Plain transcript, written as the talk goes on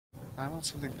I want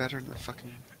something better than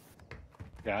fucking...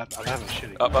 Yeah, I'm having a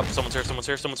shitty. Up, someone's here, someone's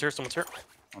here, someone's here, someone's here.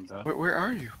 I'm done. Where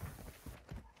are you?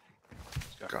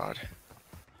 God.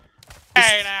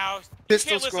 Hey now, you Pistol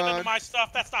can't listen squad. to my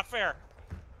stuff. That's not fair.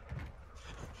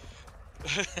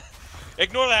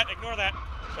 Ignore that. Ignore that.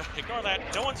 Ignore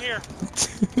that. No one's here.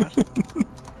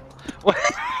 What?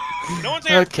 No one's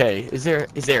here. Okay, is there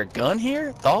a gun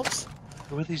here? Thoughts?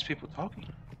 Who are these people talking?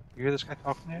 You hear this guy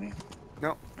talking at you?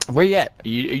 No. Where you at? Are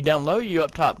you down low or you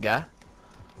up top, guy?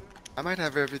 I might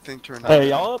have everything turned Hey,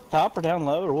 on. y'all up top or down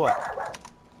low or what?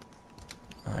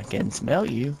 I can smell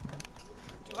you.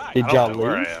 Did I y'all don't know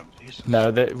where I leave? am. Jesus.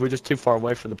 No, we're just too far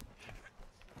away for the...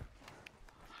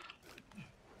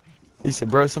 He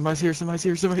said, bro, somebody's here, somebody's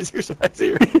here, somebody's here, somebody's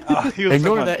here. Oh, he was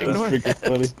Ignore talking that, about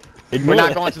ignore that. We're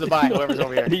not going to the buy, whoever's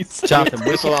over here. Jonathan,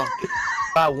 we Whistle can on.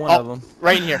 buy one Oh. of them.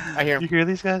 Right in here. I hear You him. hear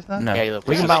these guys now? No, Yeah, look,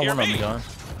 we can you buy hear one of me? them, John.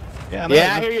 Yeah,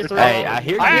 Yeah, I hear you. Hey, I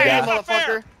hear you, Hey, guy. it's not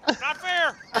fair. motherfucker. Not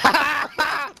fair.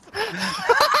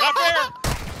 Not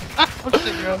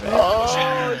fair.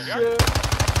 Oh, shit.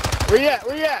 Where you at?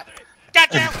 Where you at?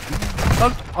 Goddamn.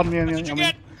 On me, That's what you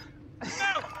get.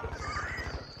 No.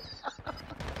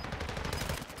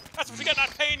 That's what you get not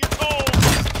paying your tolls.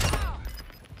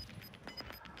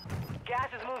 Gas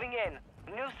is moving in.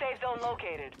 New safe zone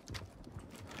located.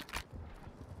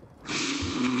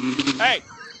 Hey.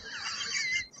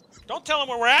 Don't tell them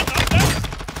where we're at. No.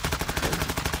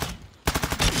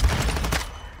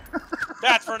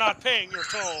 That's for not paying your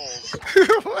tolls.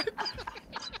 What?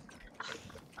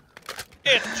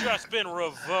 It's just been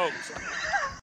revoked.